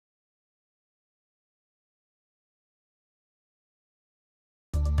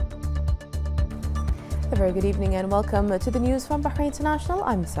very good evening and welcome to the news from Bahrain International.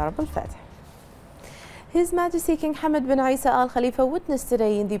 I'm Sarah Al-Fatih. His Majesty King Hamad bin Isa Al Khalifa witnessed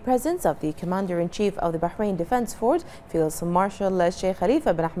today in the presence of the Commander-in-Chief of the Bahrain Defence Force, Field Marshal Sheikh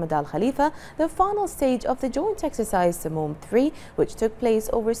Khalifa bin Ahmed Al Khalifa, the final stage of the joint exercise Samoom 3, which took place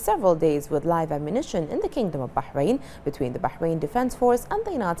over several days with live ammunition in the Kingdom of Bahrain between the Bahrain Defence Force and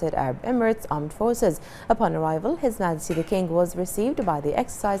the United Arab Emirates Armed Forces. Upon arrival, His Majesty the King was received by the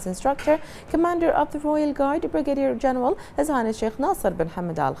exercise instructor, Commander of the Royal Guard, Brigadier General His Highness Sheikh Nasser bin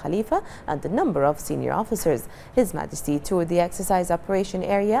Hamad Al Khalifa, and a number of senior officers. His Majesty toured the exercise operation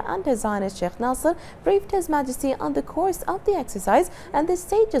area and His Highness Sheikh Nasser briefed His Majesty on the course of the exercise and the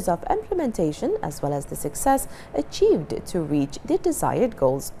stages of implementation as well as the success achieved to reach the desired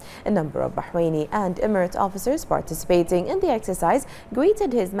goals. A number of Bahraini and Emirate officers participating in the exercise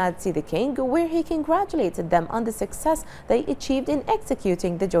greeted His Majesty the King, where he congratulated them on the success they achieved in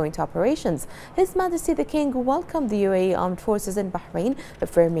executing the joint operations. His Majesty the King welcomed the UAE Armed Forces in Bahrain,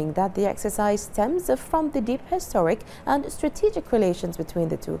 affirming that the exercise stems from the deep historic and strategic relations between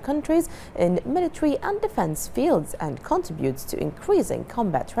the two countries in military and defense fields and contributes to increasing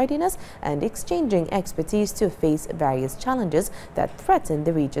combat readiness and exchanging expertise to face various challenges that threaten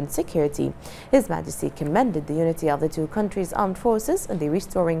the region's security. His Majesty commended the unity of the two countries' armed forces in the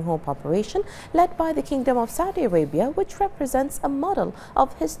Restoring Hope operation led by the Kingdom of Saudi Arabia, which represents a model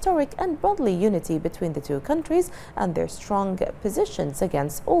of historic and brotherly unity between the two countries and their strong positions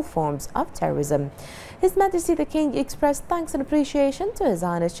against all forms of terrorism. His Majesty the King expressed thanks and appreciation to His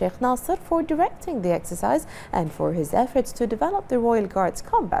Highness Sheikh Nasser for directing the exercise and for his efforts to develop the Royal Guard's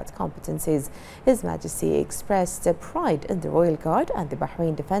combat competencies. His Majesty expressed pride in the Royal Guard and the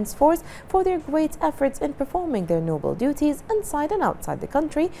Bahrain Defence Force for their great efforts in performing their noble duties inside and outside the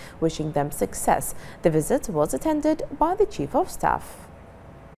country, wishing them success. The visit was attended by the Chief of Staff.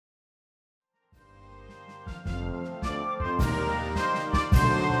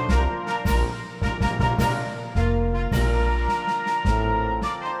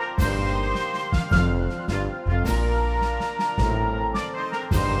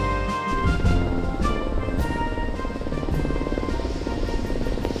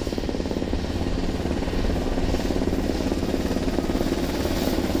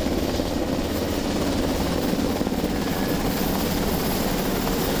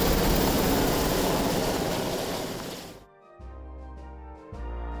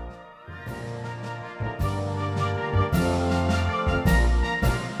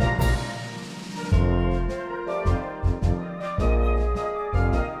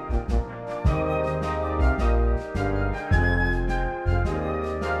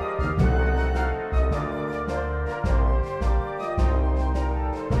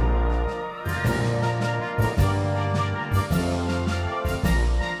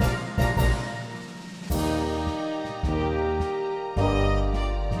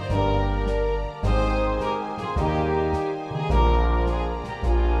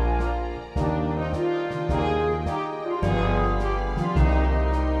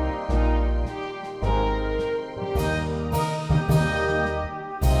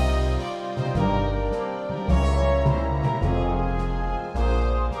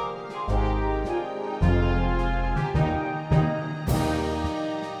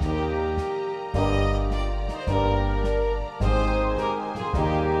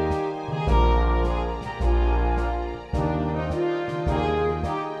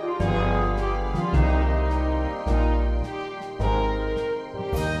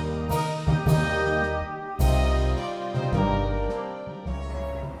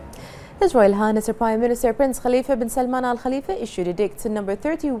 His Royal Highness the Prime Minister Prince Khalifa bin Salman Al Khalifa issued Edict number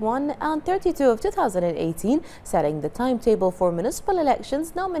 31 and 32 of 2018 setting the timetable for municipal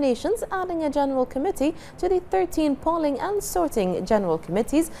elections nominations, adding a general committee to the 13 polling and sorting general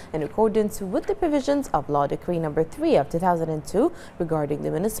committees in accordance with the provisions of Law Decree number 3 of 2002 regarding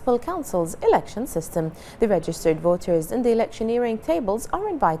the municipal council's election system. The registered voters in the electioneering tables are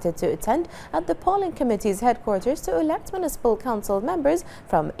invited to attend at the polling committee's headquarters to elect municipal council members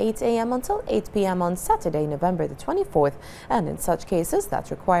from 8 a.m. until 8 p.m. on Saturday, November the 24th. And in such cases that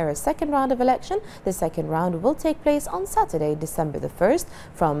require a second round of election, the second round will take place on Saturday, December the 1st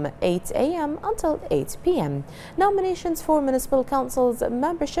from 8 a.m. until 8 p.m. Nominations for municipal council's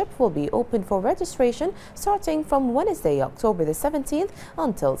membership will be open for registration starting from Wednesday, October the 17th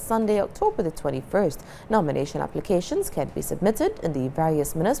until Sunday, October the 21st. Nomination applications can be submitted in the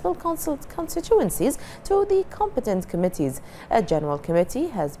various municipal council constituencies to the competent committees. A general committee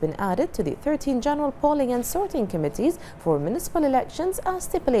has been added added to the 13 general polling and sorting committees for municipal elections as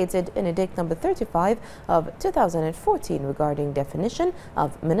stipulated in Edict number 35 of 2014 regarding definition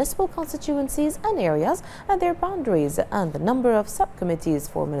of municipal constituencies and areas and their boundaries and the number of subcommittees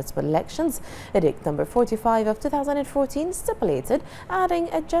for municipal elections. Edict number 45 of 2014 stipulated adding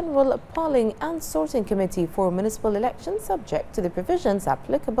a general polling and sorting committee for municipal elections subject to the provisions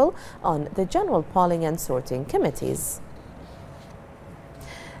applicable on the general polling and sorting committees.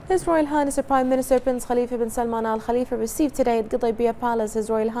 His Royal Highness the Prime Minister Prince Khalifa bin Salman Al Khalifa received today at Qutaibiya Palace His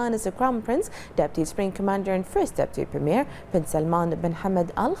Royal Highness the Crown Prince, Deputy Supreme Commander and First Deputy Premier Prince Salman bin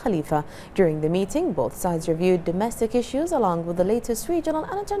Hamad Al Khalifa. During the meeting, both sides reviewed domestic issues along with the latest regional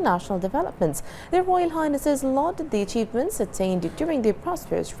and international developments. Their Royal Highnesses lauded the achievements attained during the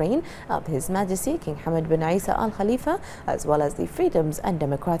prosperous reign of His Majesty King Hamad bin Isa Al Khalifa, as well as the freedoms and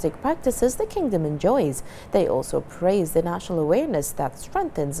democratic practices the kingdom enjoys. They also praised the national awareness that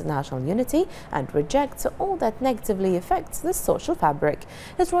strengthens national unity and rejects all that negatively affects the social fabric.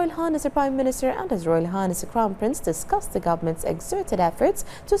 His Royal Highness the Prime Minister and His Royal Highness the Crown Prince discussed the government's exerted efforts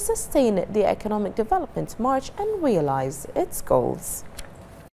to sustain the economic development march and realize its goals.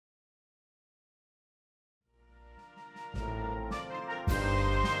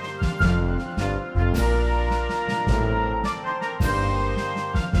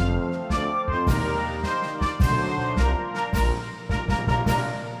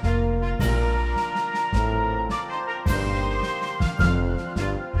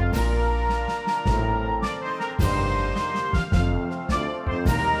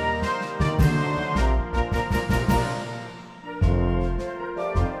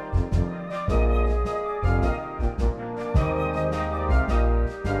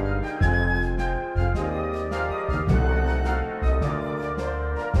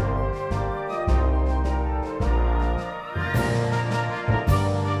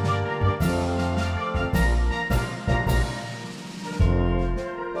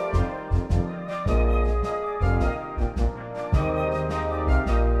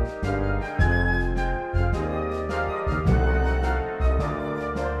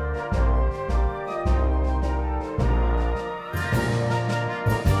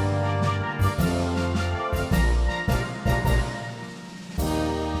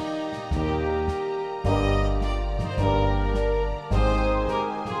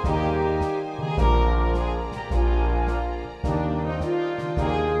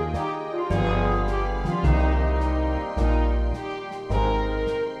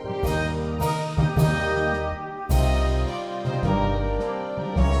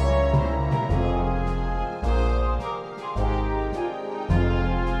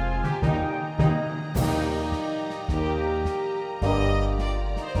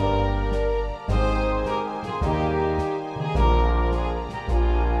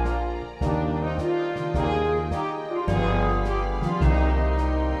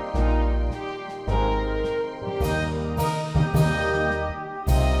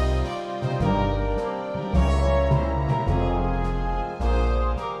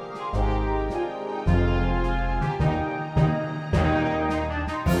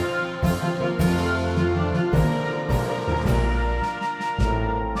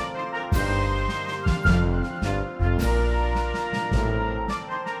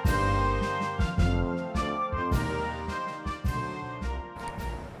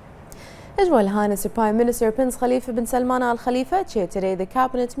 His Royal Highness the Prime Minister Prince Khalifa bin Salman Al Khalifa chaired today the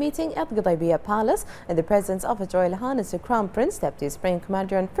cabinet meeting at Qutaibiya Palace in the presence of His Royal Highness the Crown Prince, Deputy Supreme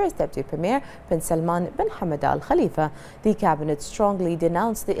Commander and First Deputy Premier Prince Salman bin Hamad Al Khalifa. The cabinet strongly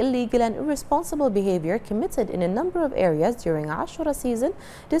denounced the illegal and irresponsible behavior committed in a number of areas during Ashura season,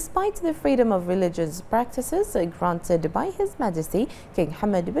 despite the freedom of religious practices granted by His Majesty King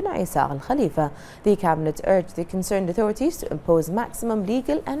Hamad bin Isa Al Khalifa. The cabinet urged the concerned authorities to impose maximum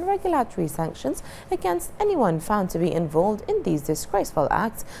legal and regulatory sanctions against anyone found to be involved in these disgraceful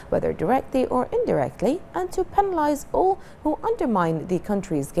acts, whether directly or indirectly, and to penalize all who undermine the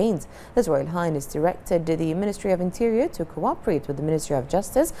country's gains. His Royal Highness directed the Ministry of Interior to cooperate with the Ministry of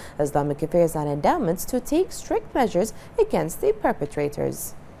Justice, Islamic Affairs and Endowments to take strict measures against the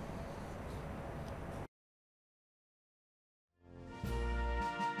perpetrators.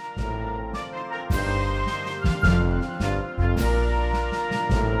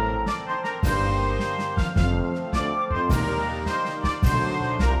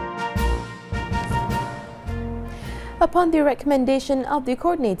 Upon the recommendation of the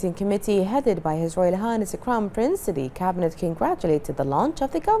coordinating committee headed by His Royal Highness the Crown Prince, the Cabinet congratulated the launch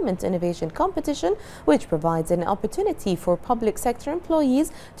of the Government Innovation Competition, which provides an opportunity for public sector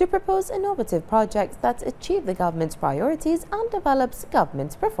employees to propose innovative projects that achieve the government's priorities and develops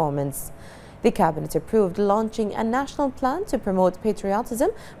government performance. The Cabinet approved launching a national plan to promote patriotism,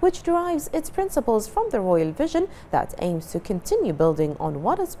 which derives its principles from the royal vision that aims to continue building on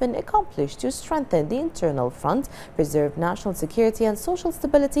what has been accomplished to strengthen the internal front, preserve national security and social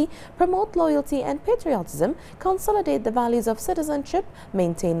stability, promote loyalty and patriotism, consolidate the values of citizenship,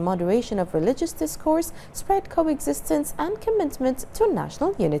 maintain moderation of religious discourse, spread coexistence and commitment to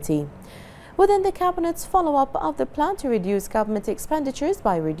national unity. Within the Cabinet's follow-up of the plan to reduce government expenditures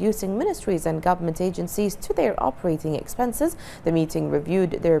by reducing ministries and government agencies to their operating expenses, the meeting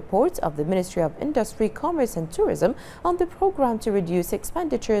reviewed the report of the Ministry of Industry, Commerce and Tourism on the program to reduce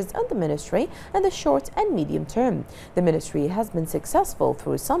expenditures in the ministry in the short and medium term. The ministry has been successful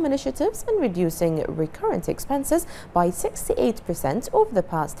through some initiatives in reducing recurrent expenses by 68% over the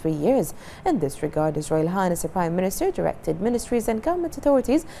past 3 years. In this regard, His Royal Highness the Prime Minister directed ministries and government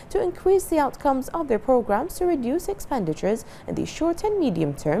authorities to increase the outcomes of their programs to reduce expenditures in the short and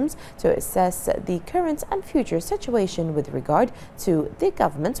medium terms to assess the current and future situation with regard to the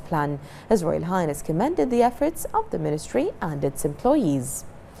government plan. His Royal Highness commended the efforts of the ministry and its employees.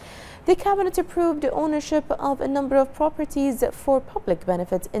 The Cabinet approved ownership of a number of properties for public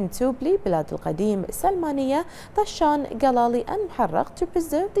benefit in Tubli, Bilad al-Qadim, Salmaniya, Tashan, Galali and Muharraq to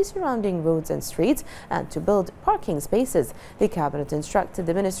preserve the surrounding roads and streets and to build parking spaces. The Cabinet instructed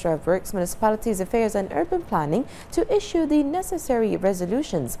the Minister of Works, Municipalities Affairs and Urban Planning to issue the necessary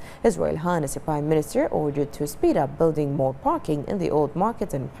resolutions. His Royal Highness the Prime Minister ordered to speed up building more parking in the Old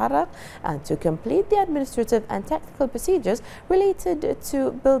Market in Muharraq and to complete the administrative and technical procedures related to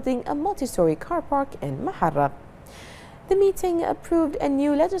building a multi-story car park in Muharraq. The meeting approved a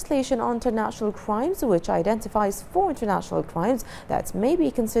new legislation on international crimes which identifies 4 international crimes that may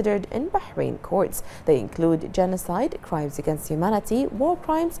be considered in Bahrain courts. They include genocide, crimes against humanity, war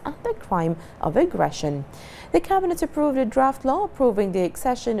crimes and the crime of aggression. The Cabinet approved a draft law approving the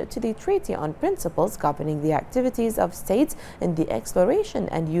accession to the Treaty on Principles governing the activities of states in the exploration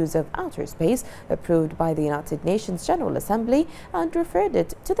and use of outer space, approved by the United Nations General Assembly, and referred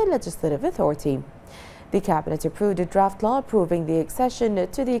it to the Legislative Authority. The Cabinet approved a draft law approving the accession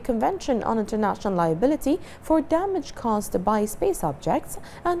to the Convention on International Liability for damage caused by space objects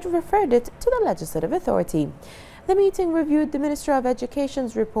and referred it to the Legislative Authority. The meeting reviewed the Minister of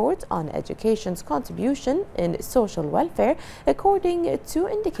Education's report on education's contribution in social welfare according to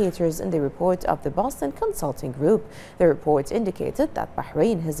indicators in the report of the Boston Consulting Group. The report indicated that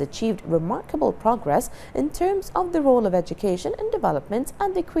Bahrain has achieved remarkable progress in terms of the role of education in development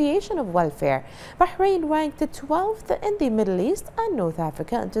and the creation of welfare. Bahrain ranked 12th in the Middle East and North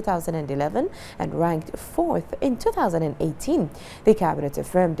Africa in 2011 and ranked 4th in 2018. The Cabinet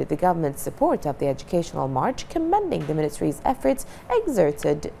affirmed the government's support of the educational march, commending the ministry's efforts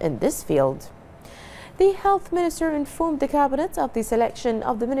exerted in this field. The Health Minister informed the Cabinet of the selection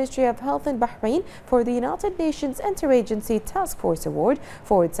of the Ministry of Health in Bahrain for the United Nations Interagency Task Force Award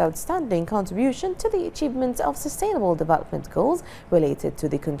for its outstanding contribution to the achievement of Sustainable Development Goals related to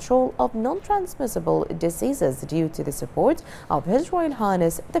the control of non-transmissible diseases due to the support of His Royal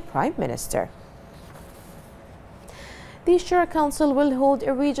Highness the Prime Minister. The Shura Council will hold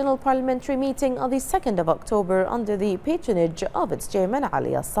a regional parliamentary meeting on the 2nd of October under the patronage of its chairman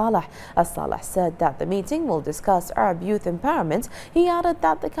Ali As-Saleh. As-Saleh said that the meeting will discuss Arab youth empowerment. He added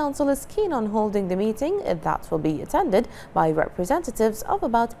that the council is keen on holding the meeting that will be attended by representatives of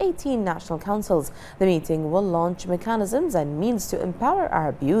about 18 national councils. The meeting will launch mechanisms and means to empower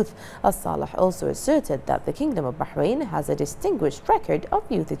Arab youth. As-Saleh also asserted that the Kingdom of Bahrain has a distinguished record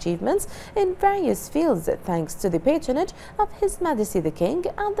of youth achievements in various fields thanks to the patronage of His Majesty the King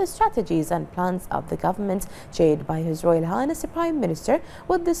and the strategies and plans of the government chaired by His Royal Highness the Prime Minister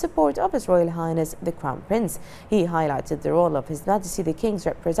with the support of His Royal Highness the Crown Prince. He highlighted the role of His Majesty the King's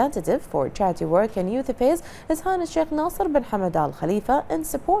representative for charity work and youth affairs, His Highness Sheikh Nasser bin Hamad Al Khalifa, in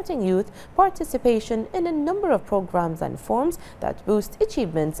supporting youth participation in a number of programs and forms that boost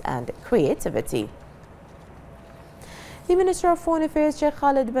achievements and creativity. The Minister of Foreign Affairs Sheikh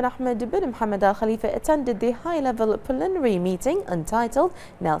Khalid bin Ahmed bin Mohammed Al Khalifa attended the high-level plenary meeting entitled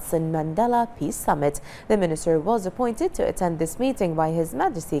Nelson Mandela Peace Summit. The minister was appointed to attend this meeting by His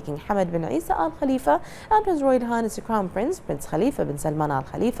Majesty King Hamad bin Isa Al Khalifa and His Royal Highness Crown Prince Khalifa bin Salman Al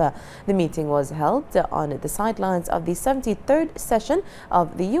Khalifa. The meeting was held on the sidelines of the 73rd session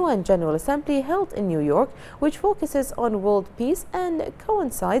of the UN General Assembly held in New York, which focuses on world peace and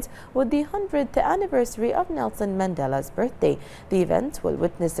coincides with the 100th anniversary of Nelson Mandela's birthday. The event will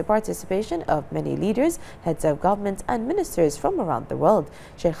witness the participation of many leaders, heads of government and ministers from around the world.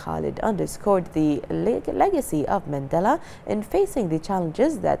 Sheikh Khalid underscored the legacy of Mandela in facing the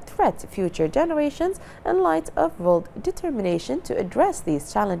challenges that threat future generations in light of world determination to address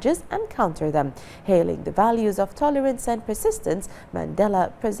these challenges and counter them. Hailing the values of tolerance and persistence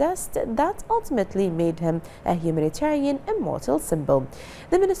Mandela possessed that ultimately made him a humanitarian immortal symbol.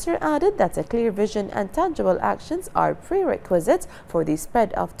 The minister added that a clear vision and tangible actions are prerequisites for the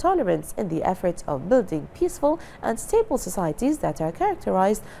spread of tolerance in the effort of building peaceful and stable societies that are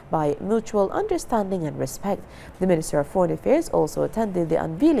characterized by mutual understanding and respect. The Minister of Foreign Affairs also attended the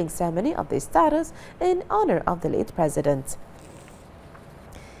unveiling ceremony of the status in honor of the late president.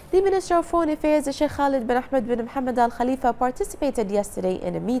 The Minister of Foreign Affairs Sheikh Khalid bin Ahmed bin Mohammed Al Khalifa participated yesterday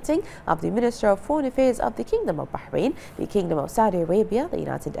in a meeting of the Minister of Foreign Affairs of the Kingdom of Bahrain, the Kingdom of Saudi Arabia, the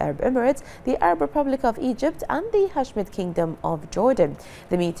United Arab Emirates, the Arab Republic of Egypt and the Hashemite Kingdom of Jordan.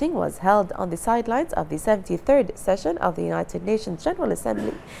 The meeting was held on the sidelines of the 73rd session of the United Nations General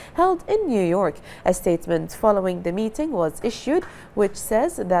Assembly held in New York. A statement following the meeting was issued which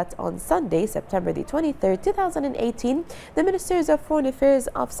says that on Sunday, September the 23rd, 2018, the Ministers of Foreign Affairs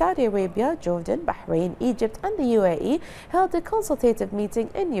of Saudi Arabia, Jordan, Bahrain, Egypt and the UAE held a consultative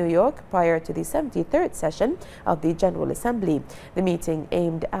meeting in New York prior to the 73rd session of the General Assembly. The meeting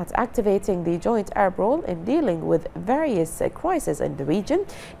aimed at activating the joint Arab role in dealing with various crises in the region.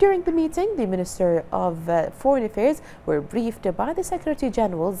 During the meeting, the Minister of Foreign Affairs were briefed by the Secretary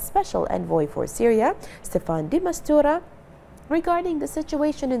General's Special Envoy for Syria, Staffan de Mistura, regarding the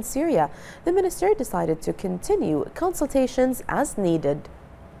situation in Syria. The minister decided to continue consultations as needed.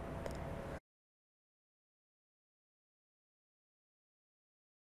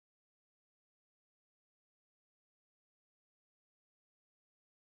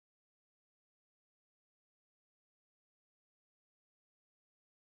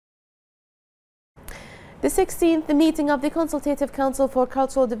 The 16th meeting of the Consultative Council for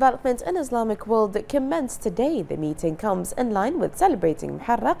Cultural Development in Islamic World commenced today. The meeting comes in line with celebrating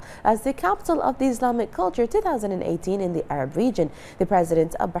Muharram as the capital of the Islamic Culture 2018 in the Arab region. The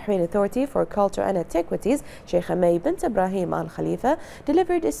President of Bahrain Authority for Culture and Antiquities, Sheikh Hamay bint Ibrahim Al Khalifa,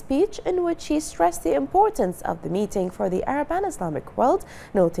 delivered a speech in which he stressed the importance of the meeting for the Arab and Islamic world,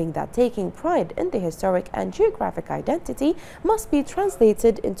 noting that taking pride in the historic and geographic identity must be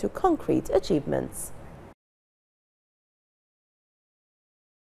translated into concrete achievements.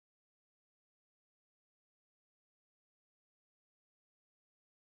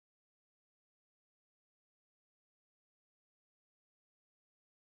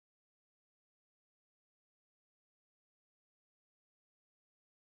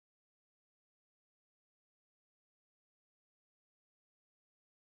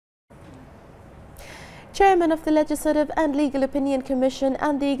 Chairman of the Legislative and Legal Opinion Commission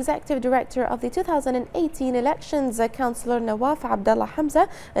and the Executive Director of the 2018 elections, Councillor Nawaf Abdullah Hamza,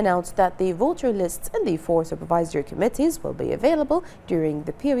 announced that the voter lists in the 4 supervisory committees will be available during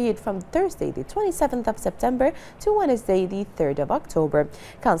the period from Thursday the 27th of September to Wednesday the 3rd of October.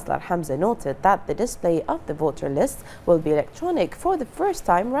 Councillor Hamza noted that the display of the voter lists will be electronic for the first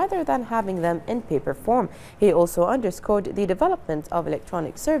time rather than having them in paper form. He also underscored the development of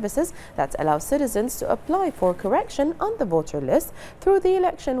electronic services that allow citizens to apply for correction on the voter list through the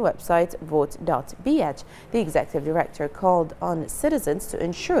election website vote.bh. The Executive Director called on citizens to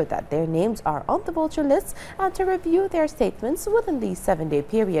ensure that their names are on the voter list and to review their statements within the 7-day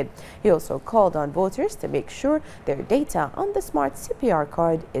period. He also called on voters to make sure their data on the smart CPR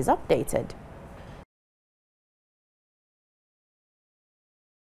card is updated.